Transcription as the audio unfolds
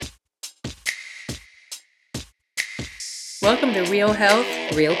Welcome to Real Health.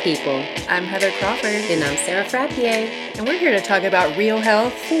 Real people. I'm Heather Crawford. And I'm Sarah Frappier. And we're here to talk about real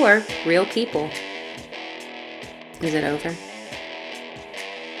health for real people. Is it over?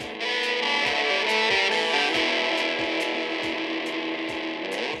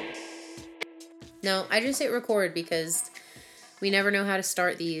 No, I just hit record because we never know how to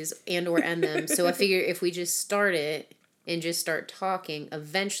start these and or end them. So I figure if we just start it and just start talking,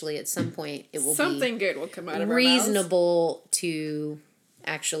 eventually at some point it will something good will come out of our reasonable to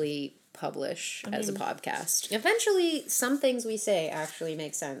actually publish as a podcast. Eventually, some things we say actually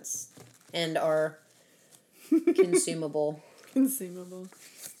make sense and are consumable. Consumable.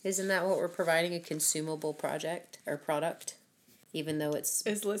 Isn't that what we're providing? A consumable project or product? Even though it's...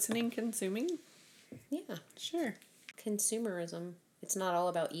 Is listening consuming? Yeah. Sure. Consumerism. It's not all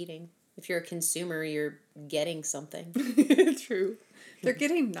about eating. If you're a consumer, you're getting something. True. They're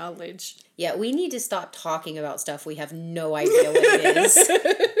getting knowledge. Yeah, we need to stop talking about stuff we have no idea what it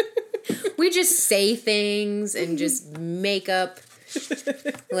is. We just say things and just make up,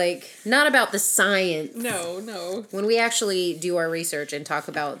 not about the science. No. When we actually do our research and talk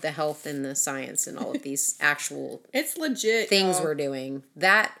about the health and the science and all of these actual it's legit things we're doing,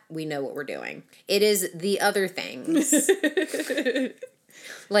 that we know what we're doing. It is the other things.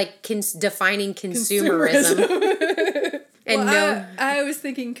 Defining consumerism. And I was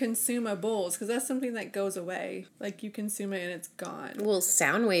thinking consumables, because that's something that goes away. Like, you consume it and it's gone. Well,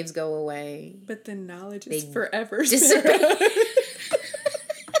 sound waves go away. But the knowledge is forever. Dissipate. But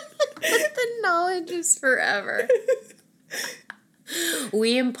the knowledge is forever.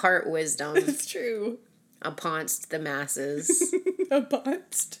 We impart wisdom. It's true. Uponst the masses.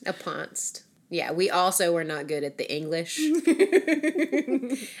 Uponst. Yeah, we also are not good at the English.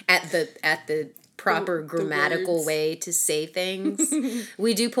 at the proper grammatical way to say things.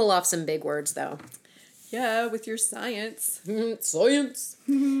 We do pull off some big words, though. Yeah, with your science. Science.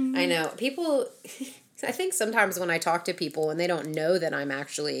 I know. People, I think sometimes when I talk to people and they don't know that I'm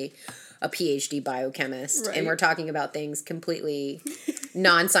actually a PhD biochemist, right, and we're talking about things completely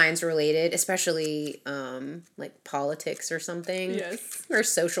non-science related, especially like politics or something. Yes. Or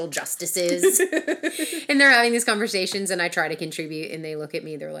social justices. And they're having these conversations and I try to contribute and they look at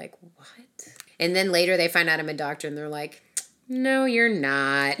me, they're like, what? And then later they find out I'm a doctor and they're like, no, you're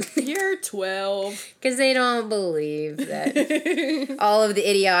not. You're 12. Because they don't believe that all of the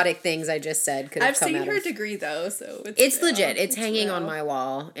idiotic things I just said could have come out. I've seen her degree, though, so it's legit. It's hanging on my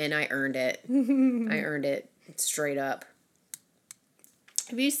wall, and I earned it. I earned it straight up.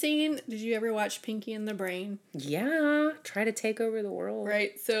 Did you ever watch Pinky and the Brain? Yeah. Try to take over the world.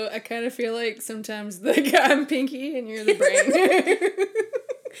 Right. So I kind of feel like sometimes I'm Pinky and you're the brain.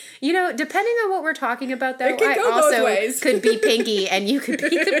 You know, depending on what we're talking about, though, I also could be Pinky and you could be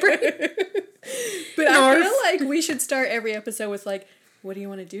the brain. But I feel like we should start every episode with, what do you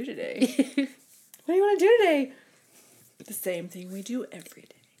want to do today? What do you want to do today? The same thing we do every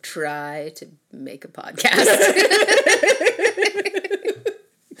day. Try to make a podcast.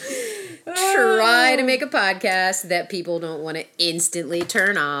 Try to make a podcast that people don't want to instantly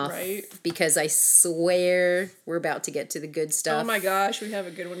turn off. Right. Because I swear we're about to get to the good stuff. Oh my gosh, we have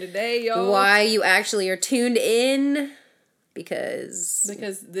a good one today, y'all. Why you actually are tuned in? Because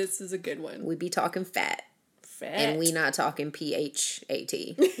this is a good one. We be talking fat. And we not talking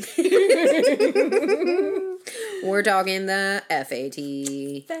PHAT. We're talking the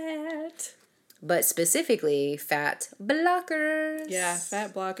FAT. Fat. But specifically, fat blockers. Yeah,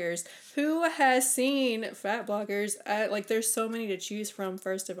 fat blockers. Who has seen fat blockers? There's so many to choose from,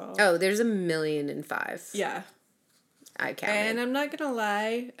 first of all. Oh, there's 1,000,005. Yeah. I counted. And I'm not going to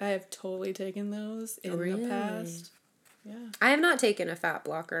lie, I have totally taken those in the past. Yeah. I have not taken a fat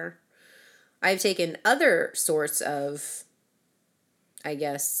blocker. I've taken other sorts of, I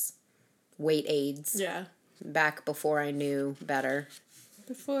guess, weight aids. Yeah. Back before I knew better.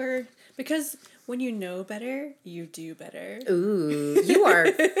 Because when you know better, you do better. Ooh, you are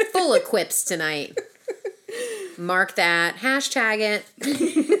full of quips tonight. Mark that. Hashtag it.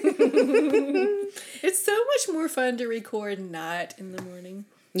 It's so much more fun to record not in the morning.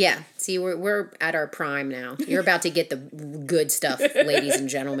 Yeah. See, we're at our prime now. You're about to get the good stuff, ladies and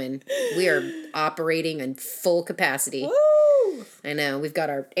gentlemen. We are operating in full capacity. Woo! I know. We've got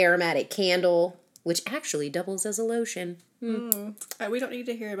our aromatic candle, which actually doubles as a lotion. We don't need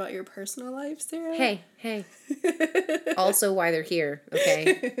to hear about your personal life, Sarah. Hey. Also why they're here,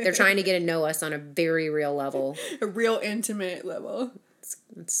 okay? They're trying to get to know us on a very real level. A real intimate level.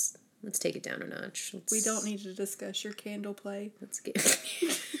 Let's take it down a notch. We don't need to discuss your candle play. Let's get...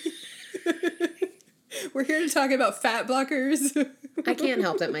 We're here to talk about fat blockers. I can't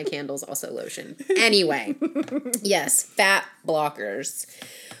help that my candle's also lotion. Anyway, yes, fat blockers,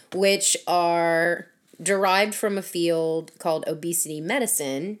 which are derived from a field called obesity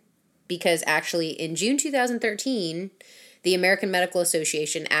medicine, because actually in June 2013, the American Medical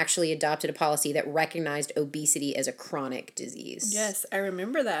Association actually adopted a policy that recognized obesity as a chronic disease. Yes, I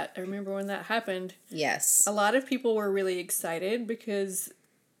remember that. I remember when that happened. Yes. A lot of people were really excited because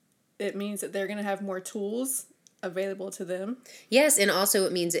it means that they're going to have more tools available to them. Yes, and also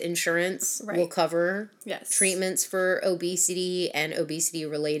it means that insurance will cover treatments for obesity and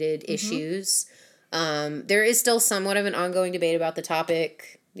obesity-related issues. There is still somewhat of an ongoing debate about the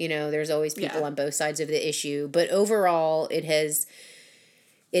topic. You know, there's always people on both sides of the issue. But overall, it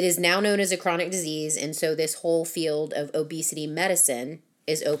is now known as a chronic disease. And so this whole field of obesity medicine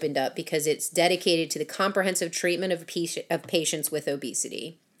is opened up because it's dedicated to the comprehensive treatment of patients with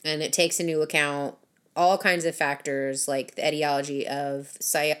obesity. And it takes into account all kinds of factors like the etiology of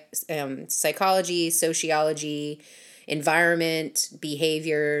psychology, sociology, environment,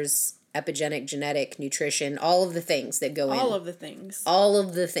 behaviors, epigenetic, genetic, nutrition, all of the things that go All of the things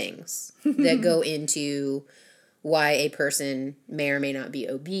that go into why a person may or may not be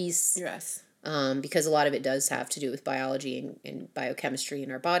obese. Yes. Because a lot of it does have to do with biology and biochemistry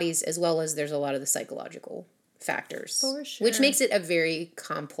in our bodies, as well as there's a lot of the psychological factors. For sure. Which makes it a very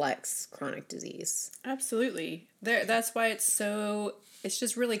complex chronic disease. Absolutely. That's why it's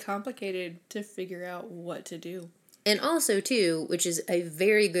just really complicated to figure out what to do. And also, too, which is a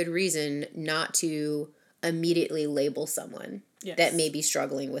very good reason not to immediately label someone that may be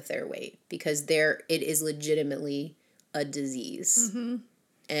struggling with their weight, because it is legitimately a disease. Mm-hmm.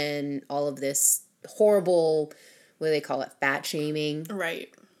 And all of this horrible, what do they call it, fat shaming.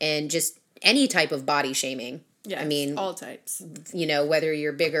 Right. And just any type of body shaming. Yes, I mean, all types. You know, whether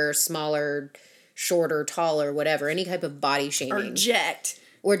you're bigger, smaller, shorter, taller, whatever, any type of body shaming. Or jacked.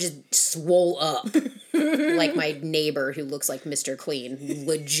 Or just swole up. Like my neighbor who looks like Mr. Clean.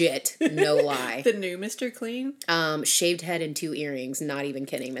 Legit. No lie. The new Mr. Clean? Shaved head and 2 earrings. Not even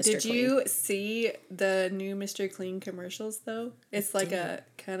kidding, Mr. Clean. Did you see the new Mr. Clean commercials, though? It's like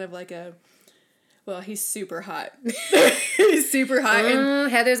well, he's super hot. He's super hot.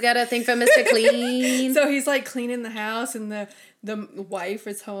 And Heather's got a thing for Mr. Clean. So he's like cleaning the house, and the wife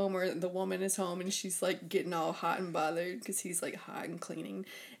is home, or the woman is home, and she's like getting all hot and bothered because he's like hot and cleaning.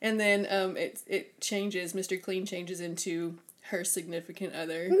 And then it changes. Mr. Clean changes into her significant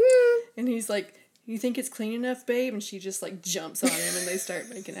other, and he's like, "You think it's clean enough, babe?" And she just like jumps on him, and they start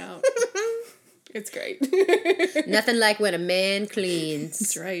making out. It's great. Nothing like when a man cleans.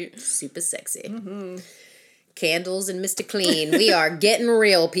 That's right. Super sexy. Mm-hmm. Candles and Mr. Clean. We are getting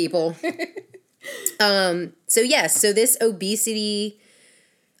real, people. So this obesity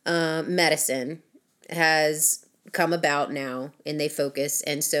medicine has come about now, and they focus.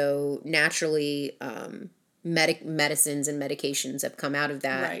 And so naturally, medicines and medications have come out of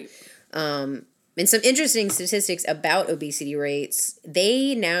that. Right. And some interesting statistics about obesity rates.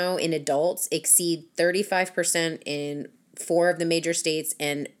 They now in adults exceed 35% in 4 of the major states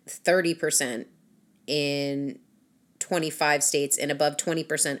and 30% in 25 states and above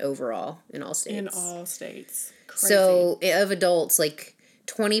 20% overall in all states. In all states. Crazy. So of adults, like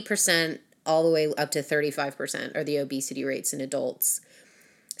 20% all the way up to 35% are the obesity rates in adults.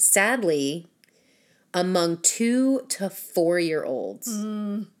 Sadly, among 2 to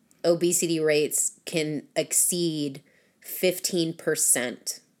 4-year-olds, obesity rates can exceed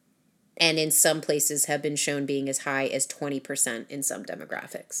 15%, and in some places have been shown being as high as 20% in some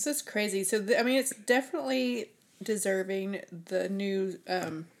demographics. That's crazy. So, it's definitely deserving the new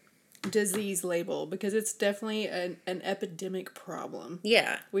disease label, because it's definitely an epidemic problem.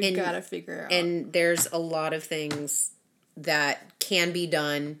 Yeah. We've got to figure out. And there's a lot of things that can be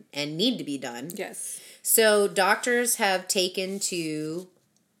done and need to be done. Yes. So doctors have taken to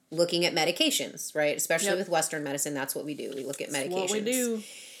looking at medications, right? Especially with Western medicine, that's what we do. We look at medications. That's what we do.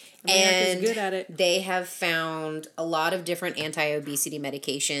 America's good at it. They have found a lot of different anti-obesity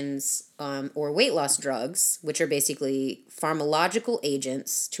medications or weight loss drugs, which are basically pharmacological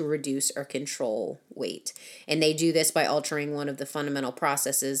agents to reduce or control weight. And they do this by altering one of the fundamental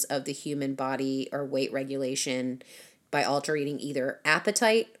processes of the human body or weight regulation by altering either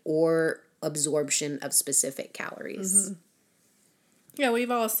appetite or absorption of specific calories. Mm-hmm. Yeah,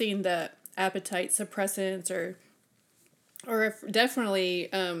 we've all seen the appetite suppressants or definitely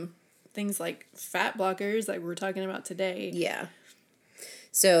things like fat blockers like we're talking about today. Yeah.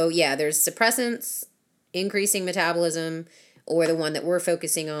 So, there's suppressants, increasing metabolism, or the one that we're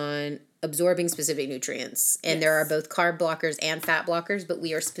focusing on, absorbing specific nutrients. And there are both carb blockers and fat blockers, but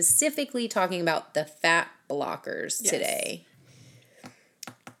we are specifically talking about the fat blockers today.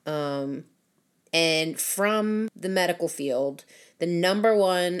 And from the medical field, the number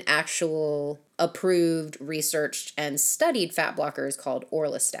one actual approved, researched, and studied fat blocker is called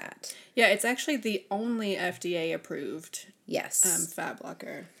Orlistat. Yeah, it's actually the only FDA approved fat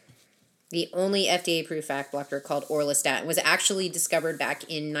blocker. The only FDA approved fat blocker called Orlistat was actually discovered back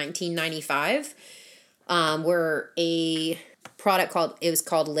in 1995. Where a product called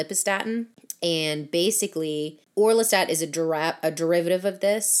Lipostatin, and basically Orlistat is a derivative of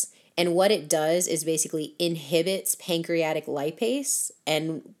this. And what it does is basically inhibits pancreatic lipase,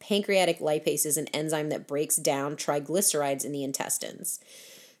 and pancreatic lipase is an enzyme that breaks down triglycerides in the intestines.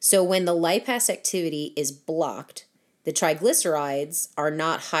 So when the lipase activity is blocked, the triglycerides are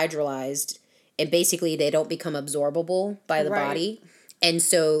not hydrolyzed, and basically they don't become absorbable by the body, and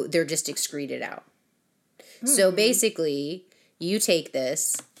so they're just excreted out. So basically, you take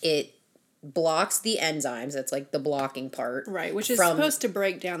this, it blocks the enzymes, that's like the blocking part. Right, which is supposed to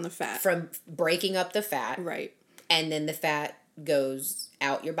break down the fat. From breaking up the fat. Right. And then the fat goes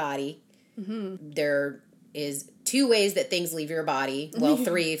out your body. There is 2 ways that things leave your body. Well,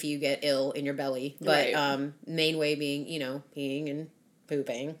 3 if you get ill in your belly. But main way being, peeing and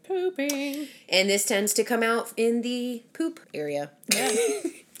pooping. And this tends to come out in the poop area. Yeah.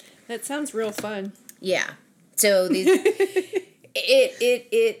 That sounds real fun. Yeah. So these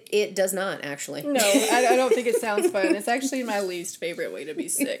it does not actually. No, I don't think it sounds fun. It's actually my least favorite way to be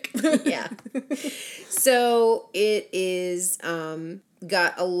sick. Yeah. So it is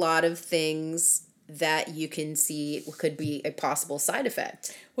got a lot of things that you can see could be a possible side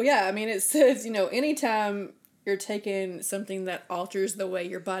effect. Well, yeah, I mean, it says, anytime you're taking something that alters the way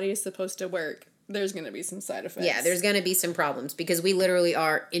your body is supposed to work, there's going to be some side effects. Yeah, there's going to be some problems because we literally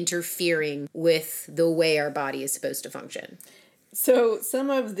are interfering with the way our body is supposed to function. So some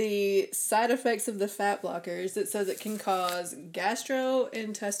of the side effects of the fat blockers, it says it can cause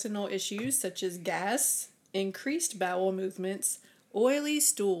gastrointestinal issues such as gas, increased bowel movements, oily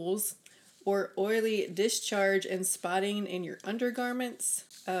stools, or oily discharge and spotting in your undergarments.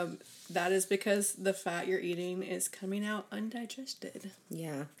 That is because the fat you're eating is coming out undigested.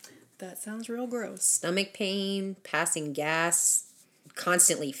 Yeah. That sounds real gross. Stomach pain, passing gas,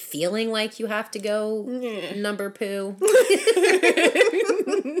 constantly feeling like you have to go number poo.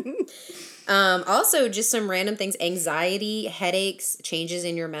 Also, just some random things. Anxiety, headaches, changes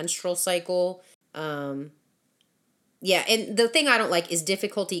in your menstrual cycle. Yeah, and the thing I don't like is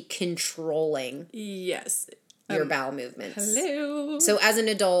difficulty controlling your bowel movements. Hello. So as an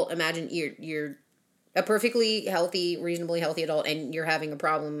adult, imagine you're a perfectly healthy, reasonably healthy adult, and you're having a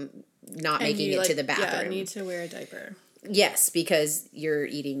problem not making it to the bathroom. Yeah, need to wear a diaper. Yes, because you're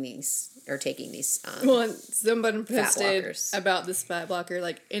eating these or taking these. Well, someone posted about this fat blocker,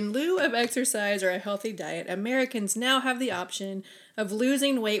 like, in lieu of exercise or a healthy diet, Americans now have the option of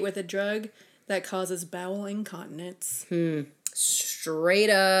losing weight with a drug that causes bowel incontinence. Straight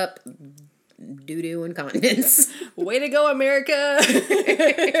up doo-doo incontinence. Way to go, America!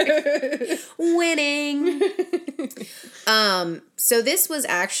 Winning! So this was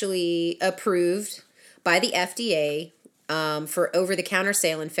actually approved by the FDA for over-the-counter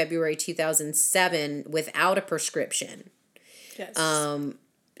sale in February 2007 without a prescription. Yes.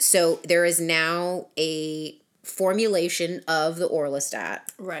 So there is now a formulation of the Orlistat.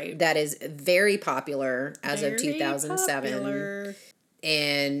 Right. That is very popular as of 2007. Popular.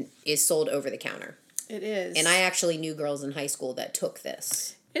 And is sold over the counter. It is. And I actually knew girls in high school that took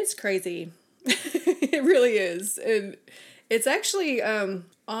this. It's crazy. It really is. And it's actually on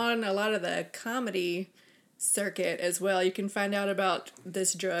a lot of the comedy circuit as well. You can find out about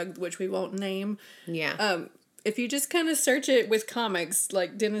this drug, which we won't name. Yeah. If you just kind of search it with comics,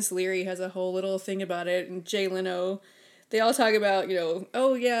 like Dennis Leary has a whole little thing about it, and Jay Leno, they all talk about,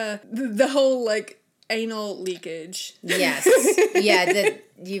 oh yeah, the whole like anal leakage. Yes. Yeah,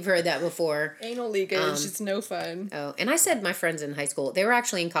 you've heard that before. Anal leakage, it's no fun. Oh, and I said my friends in high school, they were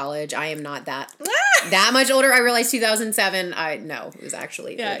actually in college. I am not that much older. I realized 2007. It was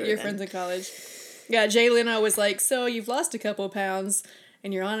actually your friends in college. Yeah, Jay Leno was like, so you've lost a couple of pounds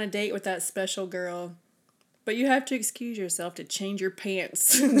and you're on a date with that special girl, but you have to excuse yourself to change your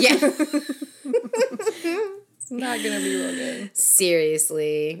pants. Yeah. It's not going to be real good.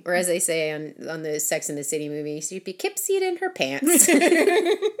 Seriously. Or as they say on the Sex and the City movie, she'd be kipsied in her pants.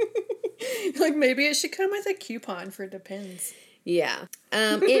 Like, maybe it should come with a coupon for Depends. Yeah.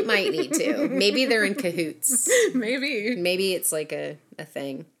 It might need to. Maybe they're in cahoots. Maybe it's like a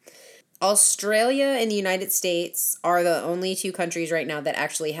thing. Australia and the United States are the only 2 countries right now that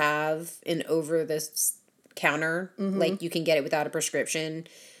actually have an over-the-counter. Like, you can get it without a prescription.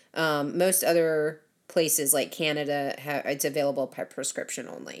 Most other places like Canada, it's available by prescription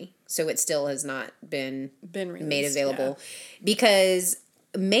only. So it still has not been released, made available. Yeah. Because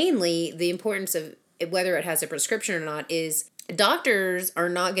mainly the importance of whether it has a prescription or not is doctors are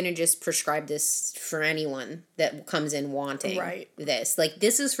not going to just prescribe this for anyone that comes in wanting this. Like,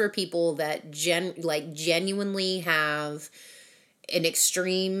 this is for people that genuinely have an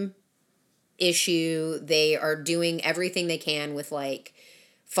extreme issue. They are doing everything they can with, like,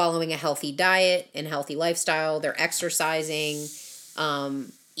 following a healthy diet and healthy lifestyle. They're exercising,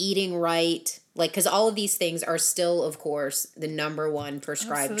 eating right. Like, because all of these things are still, of course, the number one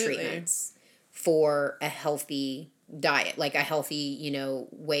prescribed treatments for a healthy diet, like a healthy,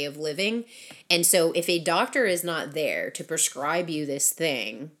 way of living. And so if a doctor is not there to prescribe you this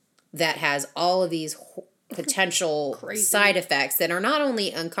thing that has all of these potential side effects that are not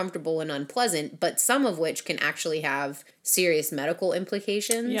only uncomfortable and unpleasant, but some of which can actually have serious medical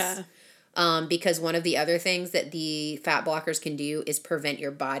implications. Yeah. Because one of the other things that the fat blockers can do is prevent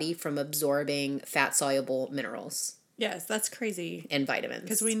your body from absorbing fat-soluble minerals. Yes, that's crazy. And vitamins.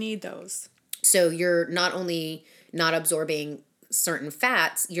 Because we need those. So you're not only not absorbing certain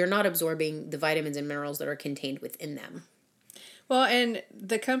fats, you're not absorbing the vitamins and minerals that are contained within them. Well, and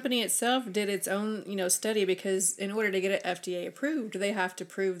the company itself did its own, study, because in order to get it FDA approved, they have to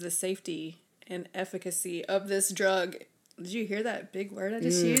prove the safety and efficacy of this drug. Did you hear that big word I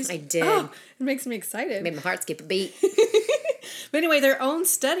just used? I did. Oh, it makes me excited. It made my heart skip a beat. But anyway, their own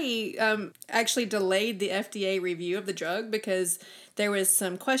study actually delayed the FDA review of the drug because there was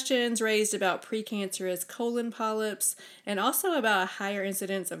some questions raised about precancerous colon polyps and also about a higher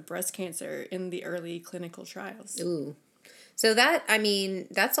incidence of breast cancer in the early clinical trials. Ooh. So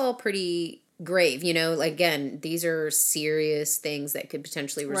that's all pretty grave. Again, these are serious things that could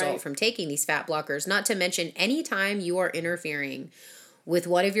potentially result from taking these fat blockers. Not to mention, anytime you are interfering with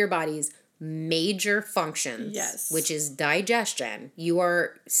one of your body's major functions, which is digestion, you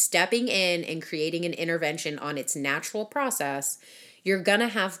are stepping in and creating an intervention on its natural process. You're gonna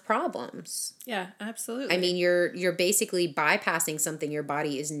have problems. Yeah, absolutely. I mean, you're basically bypassing something your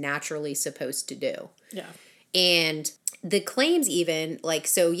body is naturally supposed to do. Yeah. And the claims even,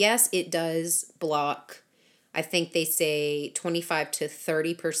 yes, it does block, I think they say 25 to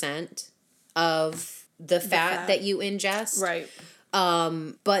 30% of the fat that you ingest. Right.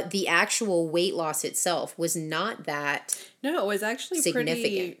 But the actual weight loss itself was not that No, it was actually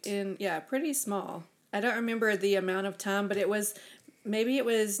significant. Pretty small. I don't remember the amount of time, but it was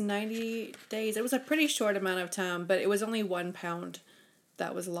 90 days. It was a pretty short amount of time, but it was only 1 pound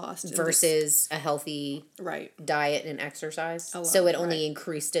that was lost. Versus a healthy diet and exercise. So it only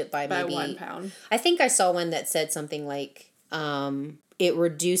increased it by maybe 1 pound. I think I saw one that said something like it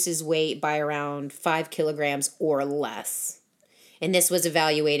reduces weight by around 5 kilograms or less. And this was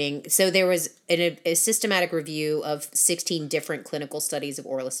evaluating, so there was a systematic review of 16 different clinical studies of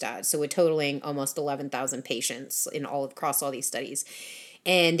orlistat, so totaling almost 11,000 patients across all these studies.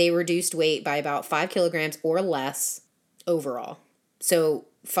 And they reduced weight by about 5 kilograms or less overall. So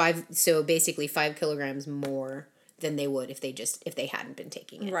basically 5 kilograms more than they would if they hadn't been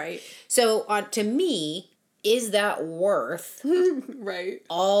taking it. Right. So to me, is that worth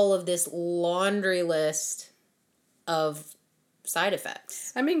all of this laundry list of side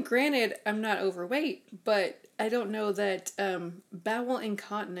effects? I mean, granted, I'm not overweight, but I don't know that bowel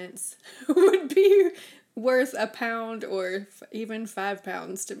incontinence would be worth a pound or even 5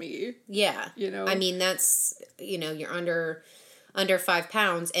 pounds to me. Yeah. I mean, that's, you're under 5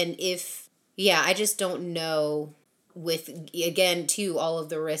 pounds. And I just don't know with, again, too, all of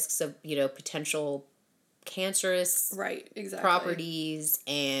the risks of, potential cancerous properties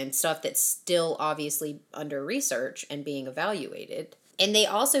and stuff that's still obviously under research and being evaluated. And they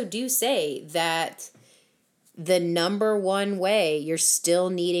also do say that the number one way you're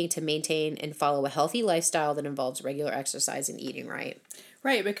still needing to maintain and follow a healthy lifestyle that involves regular exercise and eating right.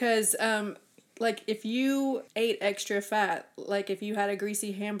 Right, because if you ate extra fat, if you had a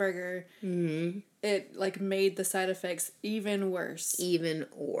greasy hamburger, it made the side effects even worse. Even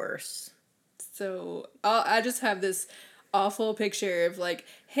worse. So I just have this awful picture of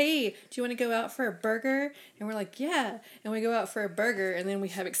hey, do you want to go out for a burger? And we're like, yeah. And we go out for a burger and then we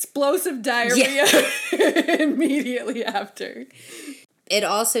have explosive diarrhea immediately after. It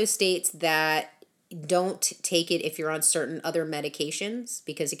also states that don't take it if you're on certain other medications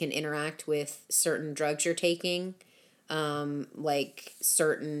because it can interact with certain drugs you're taking, like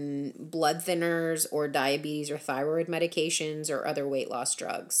certain blood thinners or diabetes or thyroid medications or other weight loss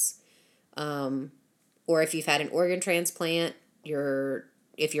drugs. Or if you've had an organ transplant,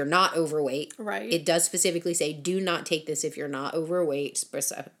 if you're not overweight, right? It does specifically say do not take this if you're not overweight,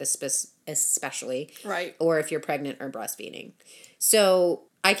 especially. Right. Or if you're pregnant or breastfeeding. So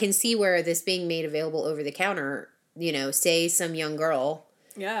I can see where this being made available over the counter, you know, say some young girl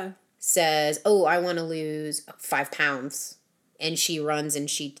Yeah. says, oh, I want to lose 5 pounds. And she runs and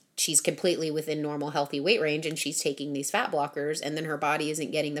she's completely within normal healthy weight range and she's taking these fat blockers and then her body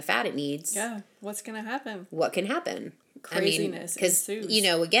isn't getting the fat it needs. Yeah. What's going to happen? What can happen? Craziness. Because, you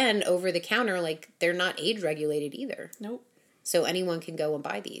know, again, over the counter, like, they're not age regulated either. Nope. So anyone can go and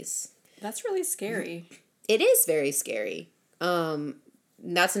buy these. That's really scary. It is very scary.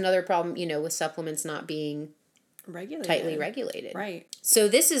 That's another problem, you know, with supplements not being tightly regulated. Right. So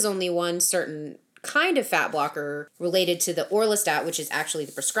this is only one certain kind of fat blocker related to the Orlistat, which is actually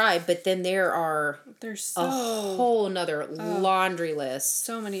the prescribed, but then there's a whole nother laundry list.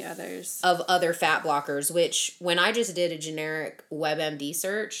 So many others. Of other fat blockers, which when I just did a generic WebMD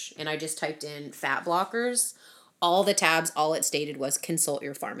search and I just typed in fat blockers, all the tabs, all it stated was consult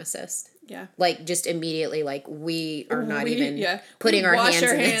your pharmacist. Yeah. Like, just immediately, like, we are not even putting our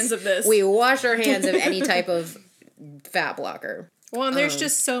hands in of this. We wash our hands of any type of fat blocker. Well, and there's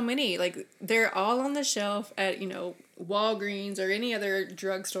just so many. Like, they're all on the shelf at, you know, Walgreens or any other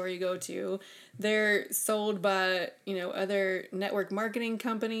drugstore you go to. They're sold by, you know, other network marketing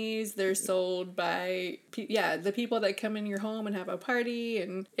companies. They're sold by, the people that come in your home and have a party.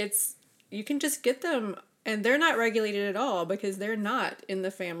 And you can just get them. And they're not regulated at all because they're not in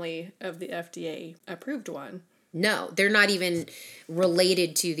the family of the FDA approved one. No, they're not even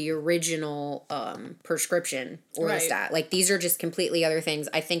related to the original prescription Orlistat. Right. Like, these are just completely other things.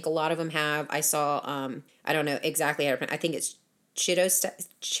 I think a lot of them have, I saw, I don't know exactly how to pronounce, I think it's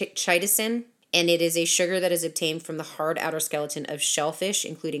chitosan, and it is a sugar that is obtained from the hard outer skeleton of shellfish,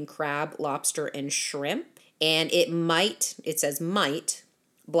 including crab, lobster, and shrimp. And it says might,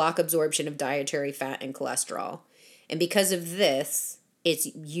 block absorption of dietary fat and cholesterol. And because of this,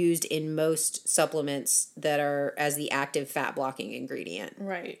 it's used in most supplements that are as the active fat blocking ingredient.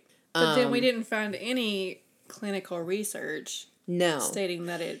 Right. But then we didn't find any clinical research stating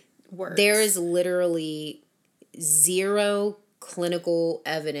that it works. There is literally zero clinical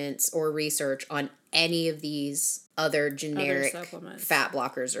evidence or research on any of these other generic fat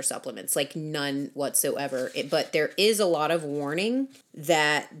blockers or supplements. Like, none whatsoever. But there is a lot of warning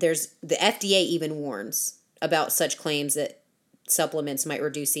that the FDA even warns about such claims that supplements might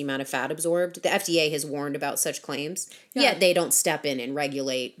reduce the amount of fat absorbed. The FDA has warned about such claims, yet they don't step in and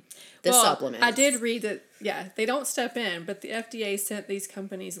regulate the supplements. I did read that, they don't step in, but the FDA sent these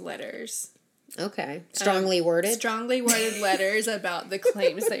companies letters. Okay. Strongly worded? Strongly worded letters about the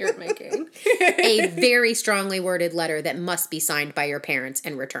claims that you're making. A very strongly worded letter that must be signed by your parents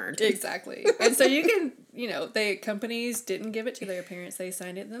and returned. Exactly. And so you can, companies didn't give it to their parents. They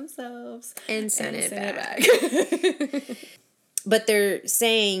signed it themselves. And sent it back. But they're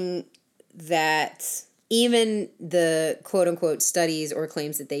saying that even the quote-unquote studies or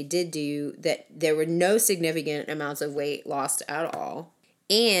claims that they did do, that there were no significant amounts of weight lost at all.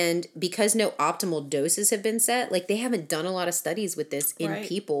 And because no optimal doses have been set, like, they haven't done a lot of studies with this in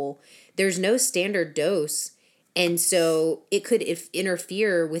people. There's no standard dose. And so it could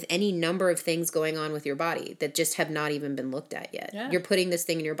interfere with any number of things going on with your body that just have not even been looked at yet. Yeah. You're putting this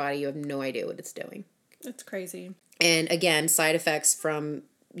thing in your body. You have no idea what it's doing. That's crazy. And again, side effects from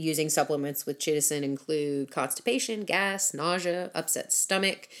using supplements with chitosan include constipation, gas, nausea, upset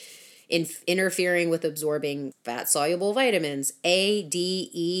stomach, interfering with absorbing fat-soluble vitamins, A,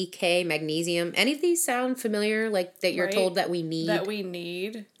 D, E, K, magnesium. Any of these sound familiar? Like, that you're told that we need? That we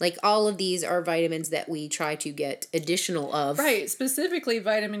need. Like, all of these are vitamins that we try to get additional of. Right. Specifically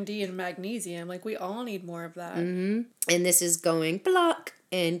vitamin D and magnesium. Like, we all need more of that. Mm-hmm. And this is going block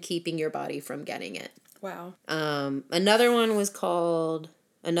and keeping your body from getting it. Wow. Another one was called,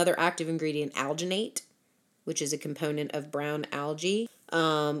 another active ingredient, alginate, which is a component of brown algae.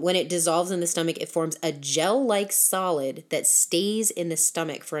 When it dissolves in the stomach, it forms a gel-like solid that stays in the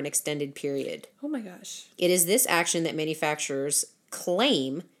stomach for an extended period. Oh my gosh. It is this action that manufacturers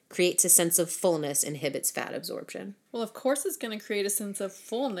claim creates a sense of fullness, inhibits fat absorption. Well, of course it's going to create a sense of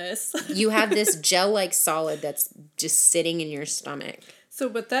fullness. You have this gel-like solid that's just sitting in your stomach. So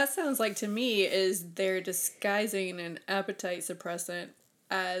what that sounds like to me is they're disguising an appetite suppressant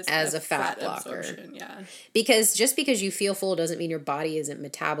as a fat blocker. Yeah. Because just because you feel full doesn't mean your body isn't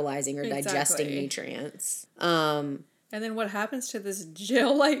metabolizing or digesting nutrients. And then what happens to this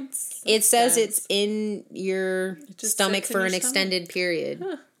gel-like? It says it's in your stomach for an extended period.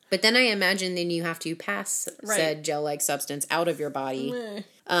 Huh. But then I imagine then you have to pass said gel-like substance out of your body.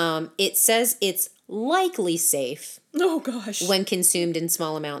 It says it's likely safe. Oh, gosh. When consumed in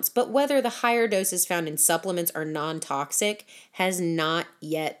small amounts. But whether the higher doses found in supplements are non-toxic has not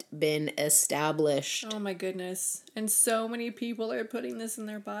yet been established. Oh, my goodness. And so many people are putting this in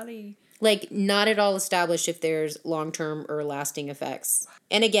their body. Like, not at all established if there's long-term or lasting effects.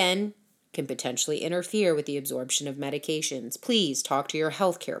 And again, can potentially interfere with the absorption of medications. Please talk to your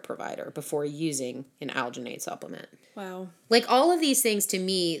healthcare provider before using an alginate supplement. Wow. Like, all of these things to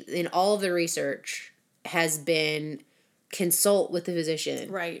me, in all of the research, has been consult with the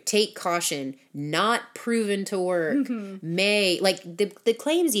physician. Right. Take caution. Not proven to work. May, like, the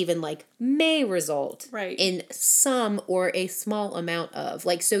claims even, like, may result in some or a small amount of.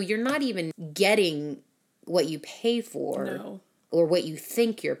 Like, so you're not even getting what you pay for. No. Or what you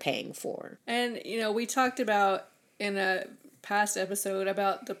think you're paying for. And, you know, we talked about in a past episode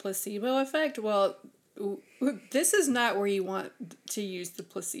about the placebo effect. Well, this is not where you want to use the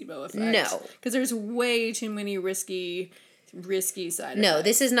placebo effect. No. Because there's way too many risky side effects. No,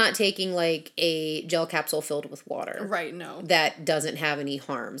 this is not taking, like, a gel capsule filled with water. Right, no. That doesn't have any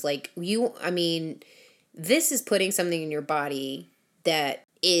harms. Like, this is putting something in your body that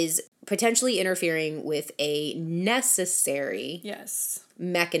is potentially interfering with a necessary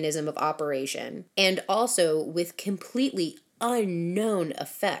mechanism of operation, and also with completely unknown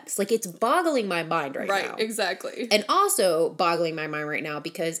effects. Like, it's boggling my mind right now. Right, exactly. And also boggling my mind right now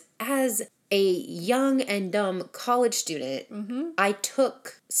because as a young and dumb college student, I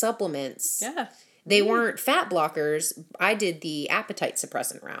took supplements. Yeah. They weren't fat blockers. I did the appetite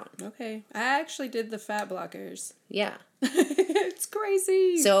suppressant route. Okay. I actually did the fat blockers. Yeah. It's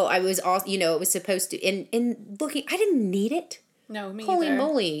crazy. So I was also, it was supposed to, in looking, I didn't need it. No, me Holy either.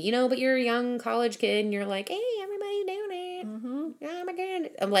 moly. But you're a young college kid and you're like, hey, everybody's doing it. Oh my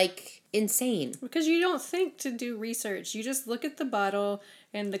God. I'm like, insane. Because you don't think to do research. You just look at the bottle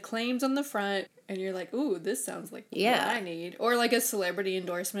and the claims on the front and you're like, ooh, this sounds like what I need. Or like a celebrity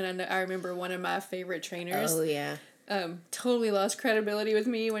endorsement. And I remember one of my favorite trainers. Oh, yeah. Totally lost credibility with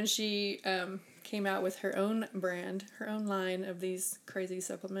me when she came out with her own brand, her own line of these crazy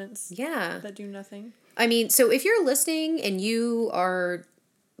supplements. Yeah. That do nothing. I mean, so if you're listening and you are,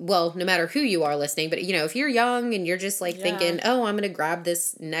 well, no matter who you are listening, but, if you're young and you're just like thinking, oh, I'm going to grab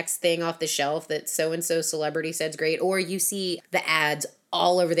this next thing off the shelf that so-and-so celebrity said's great, or you see the ads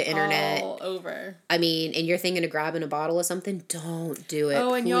all over the internet. All over. I mean, and you're thinking of grabbing a bottle of something, don't do it.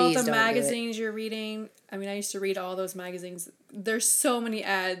 Oh, and Please the don't magazines you're reading. I mean, I used to read all those magazines. There's so many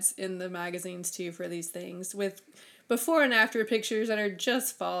ads in the magazines, too, for these things with before and after pictures that are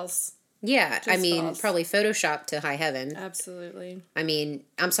just false. Yeah, Just false. Probably Photoshopped to high heaven. Absolutely. I mean,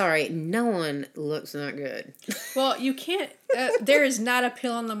 I'm sorry, no one looks that good. Well, you can't, there is not a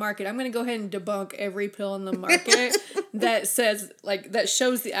pill on the market. I'm going to go ahead and debunk every pill on the market that says, that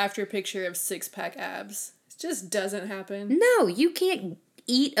shows the after picture of six-pack abs. It just doesn't happen. No, you can't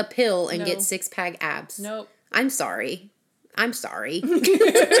eat a pill and get six-pack abs. Nope. I'm sorry.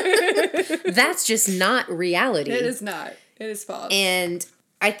 That's just not reality. It is not. It is false. And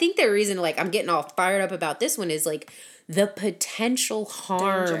I think the reason, I'm getting all fired up about this one is, the potential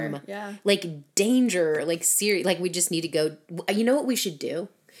harm. Danger. Yeah. Danger. Serious. We just need to go. You know what we should do?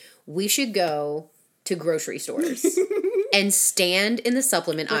 We should go to grocery stores and stand in the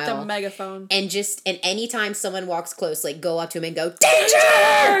supplement aisle. With a megaphone. And anytime someone walks close, go up to him and go,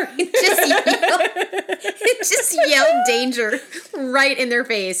 danger! Just yell danger right in their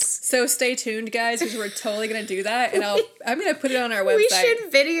face. So stay tuned, guys, because we're totally going to do that. And I'm going to put it on our website. We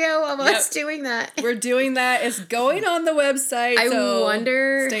should video of us doing that. We're doing that. It's going on the website. I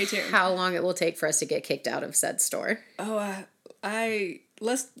wonder stay tuned. How long it will take for us to get kicked out of said store. Oh,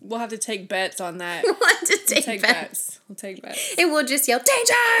 we'll have to take bets on that. We'll have to take bets. We'll take bets. And we'll just yell,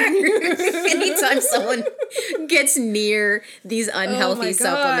 danger! Anytime someone gets near these unhealthy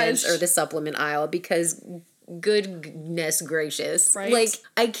supplements or the supplement aisle, because goodness gracious. Right.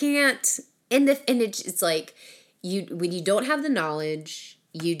 I can't, and it's when you don't have the knowledge,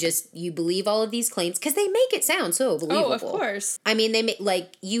 you believe all of these claims because they make it sound so believable. Oh, of course. I mean, they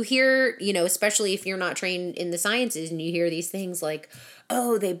make, you hear, especially if you're not trained in the sciences and you hear these things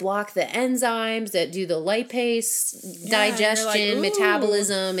oh, they block the enzymes that do the lipase digestion,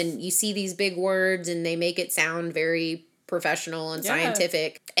 metabolism, and you see these big words and they make it sound very professional and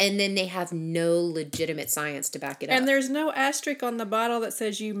scientific, and then they have no legitimate science to back it up. And there's no asterisk on the bottle that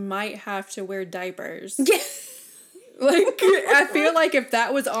says you might have to wear diapers. Yeah. I feel like if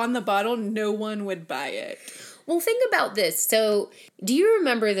that was on the bottle, no one would buy it. Well, think about this. So, do you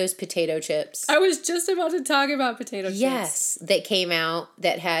remember those potato chips? I was just about to talk about potato chips. Yes, that came out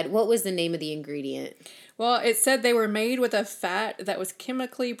that had, what was the name of the ingredient? Well, it said they were made with a fat that was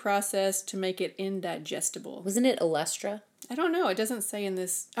chemically processed to make it indigestible. Wasn't it Olestra? I don't know. It doesn't say in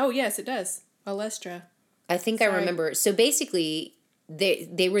this. Oh, yes, it does. Olestra. I think I remember. So basically,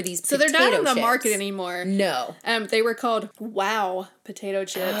 they were these so potato they're not on the chips. market anymore. No. They were called Wow potato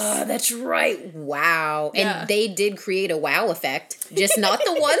chips. Oh, that's right. Wow. Yeah. And they did create a wow effect, just not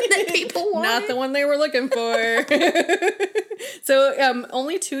the one that people wanted. Not the one they were looking for. So,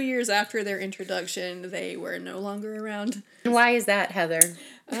 only 2 years after their introduction, they were no longer around. Why is that, Heather?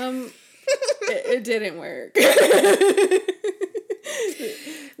 It didn't work.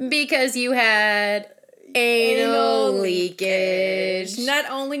 Because you had anal leakage. Not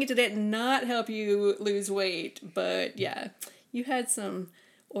only did it not help you lose weight, but yeah, you had some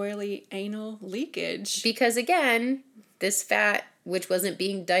oily anal leakage. Because again, this fat, which wasn't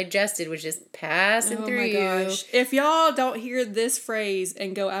being digested, was just passing through you. Gosh. If y'all don't hear this phrase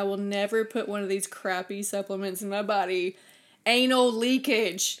and go, I will never put one of these crappy supplements in my body, anal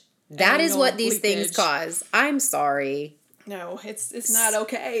leakage. That is what these things cause. I'm sorry. No, it's not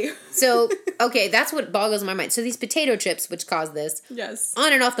okay. So, okay, that's what boggles my mind. So these potato chips, which cause this, yes,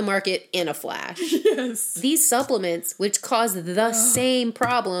 on and off the market in a flash. Yes. These supplements, which cause the same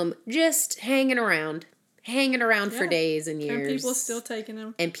problem, just hanging around for days and years. And people still taking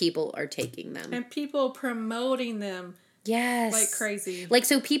them. And people are taking them. And people promoting them. Yes. Like crazy. Like,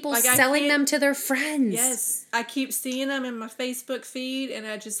 so people selling them to their friends. Yes. I keep seeing them in my Facebook feed, and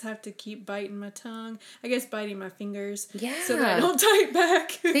I just have to keep biting my tongue. I guess biting my fingers. Yeah. So that I don't type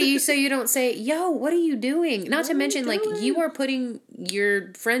back. So you don't say, yo, what are you doing? Not to mention, like, you are putting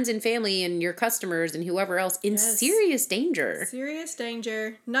your friends and family and your customers and whoever else in serious danger. Serious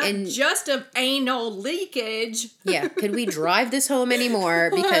danger. Not just of anal leakage. Yeah. Could we drive this home anymore?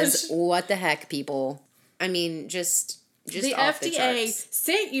 Because what the heck, people? I mean, just the off FDA the charts.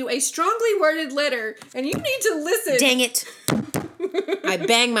 sent you a strongly worded letter, and you need to listen. Dang it. I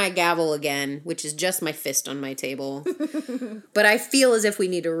bang my gavel again, which is just my fist on my table. But I feel as if we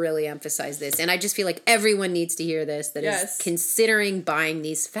need to really emphasize this. And I just feel like everyone needs to hear this that is considering buying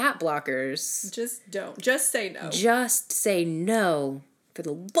these fat blockers. Just don't. Just say no. Just say no. For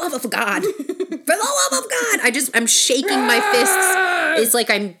the love of God. For the love of God. I'm shaking my fists. It's like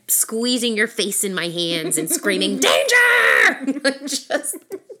I'm squeezing your face in my hands and screaming, danger! Just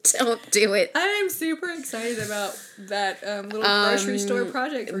don't do it. I am super excited about that little grocery store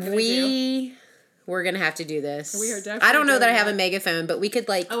project we're going to do. We're going to have to do this. We are definitely I don't know that I have a megaphone, but we could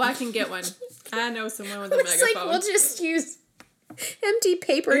like... Oh, I can get one. I know someone with a megaphone. It's like we'll just use empty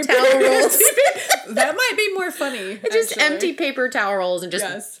paper towel rolls. That might be more funny. Just empty paper towel rolls and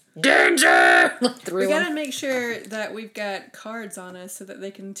just danger. We gotta make sure that we've got cards on us so that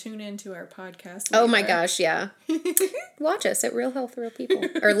they can tune into our podcast. Oh my gosh, yeah. Watch us at Real Health Real People,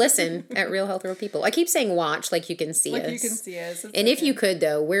 or listen at Real Health Real People. I keep saying watch, like you can see us. Like you can see us. And if you could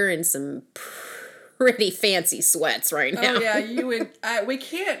though, we're in some pretty fancy sweats right now. Oh yeah, you would. We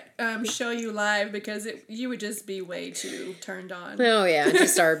can't show you live because you would just be way too turned on. Oh yeah,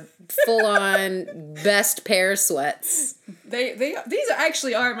 just our full on best pair of sweats. These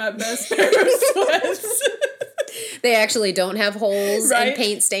actually are my best pair of sweats. They actually don't have holes and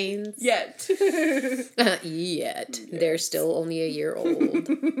paint stains yet. Yet they're still only a year old.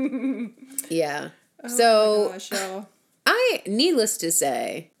 Yeah. Oh so my gosh, y'all. Needless to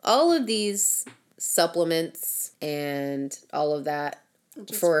say, all of these supplements and all of that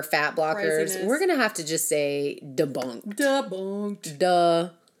just for fat blockers, craziness. We're gonna have to just say debunked.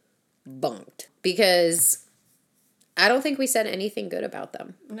 Debunked. Because I don't think we said anything good about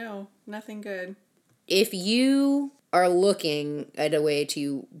them. No, nothing good. If you are looking at a way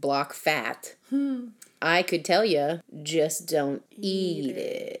to block fat, I could tell you, just don't eat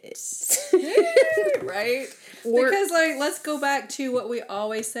it. Right? Because, like, let's go back to what we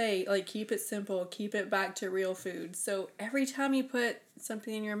always say. Like, keep it simple. Keep it back to real food. So, every time you put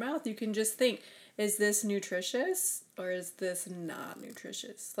something in your mouth, you can just think, is this nutritious or is this not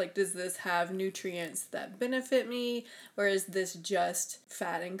nutritious? Like, does this have nutrients that benefit me or is this just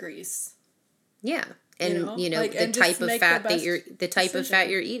fat and grease? Yeah. And, like, the type of fat that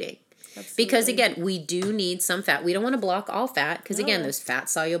you're eating. Absolutely. Because, again, we do need some fat. We don't want to block all fat because, again, those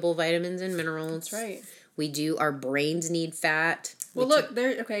fat-soluble vitamins and minerals. That's right. Our brains need fat. Well, look,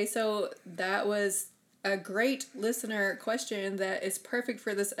 so that was a great listener question that is perfect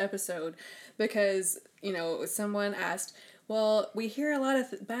for this episode because, someone asked, well, we hear a lot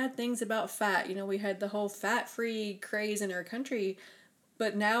of bad things about fat. We had the whole fat-free craze in our country,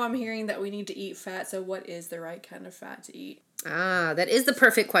 But now I'm hearing that we need to eat fat. So what is the right kind of fat to eat? Ah, that is the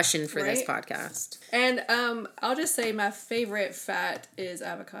perfect question for this podcast. And I'll just say my favorite fat is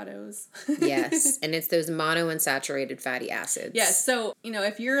avocados. Yes, and it's those monounsaturated fatty acids. Yes, so,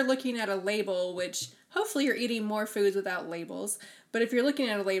 if you're looking at a label, which hopefully you're eating more foods without labels, but if you're looking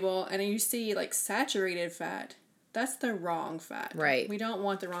at a label and you see like saturated fat, that's the wrong fat. Right. We don't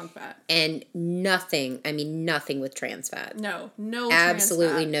want the wrong fat. And nothing with trans fat. No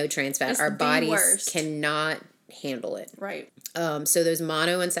Absolutely trans fat. no trans fat. It's Our bodies worst. cannot handle it. Right. So those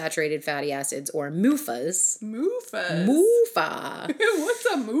monounsaturated fatty acids, or MUFAs. MUFAs. MUFA. What's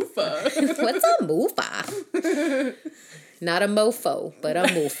a MUFA? What's a MUFA? Not a mofo, but a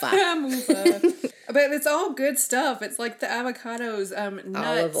MUFA. MUFA. But it's all good stuff. It's like the avocados,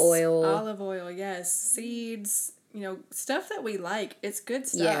 nuts. Olive oil, yes. Seeds, stuff that we like. It's good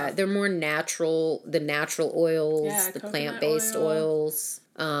stuff. Yeah, they're more natural, the natural oils, the plant-based oils.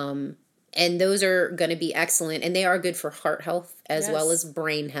 And those are going to be excellent. And they are good for heart health as well as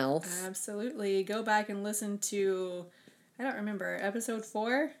brain health. Absolutely. Go back and listen to, I don't remember, episode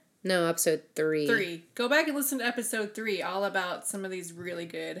 4? No, episode 3. 3. Go back and listen to episode 3, all about some of these really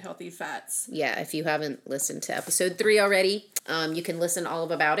good, healthy fats. Yeah, if you haven't listened to episode 3 already, you can listen all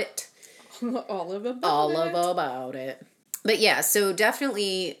about it. All about it. But yeah, so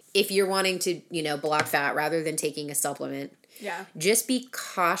definitely if you're wanting to, block fat rather than taking a supplement, just be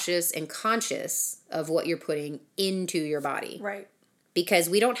cautious and conscious of what you're putting into your body. Right. Because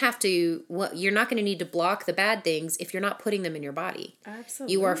we don't have to, you're not going to need to block the bad things if you're not putting them in your body.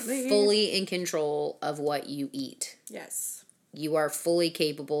 Absolutely. You are fully in control of what you eat. Yes. You are fully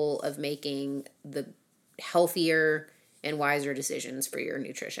capable of making the healthier and wiser decisions for your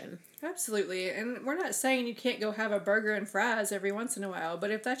nutrition. Absolutely. And we're not saying you can't go have a burger and fries every once in a while,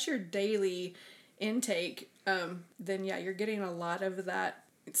 but if that's your daily intake, then you're getting a lot of that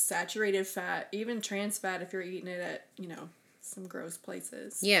saturated fat, even trans fat if you're eating it at, some gross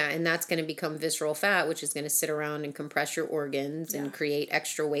places. Yeah, and that's going to become visceral fat, which is going to sit around and compress your organs and create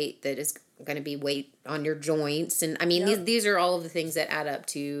extra weight that is going to be weight on your joints. And I mean, these are all of the things that add up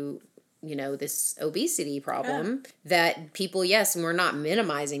to, this obesity problem that people, and we're not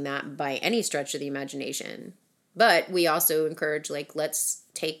minimizing that by any stretch of the imagination. But we also encourage, let's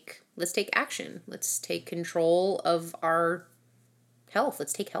take action. Let's take control of our health.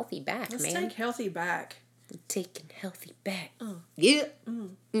 Let's take healthy back, Let's take healthy back. Taking healthy back. Yeah.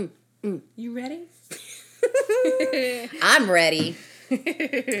 You ready? I'm ready.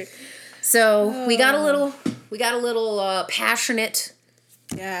 So we got a little passionate.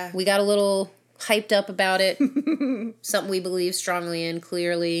 Yeah. We got a little hyped up about it. Something we believe strongly in,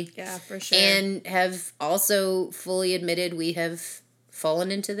 clearly. Yeah, for sure. And have also fully admitted we have fallen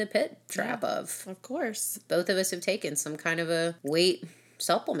into the pit trap of. Of course. Both of us have taken some kind of a weight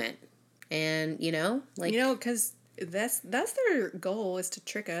supplement. And, because that's their goal, is to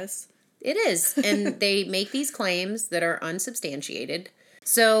trick us. It is. And they make these claims that are unsubstantiated.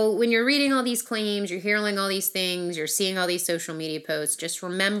 So when you're reading all these claims, you're hearing all these things, you're seeing all these social media posts, just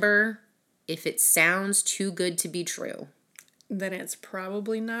remember, if it sounds too good to be true, then it's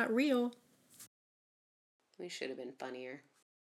probably not real. We should have been funnier.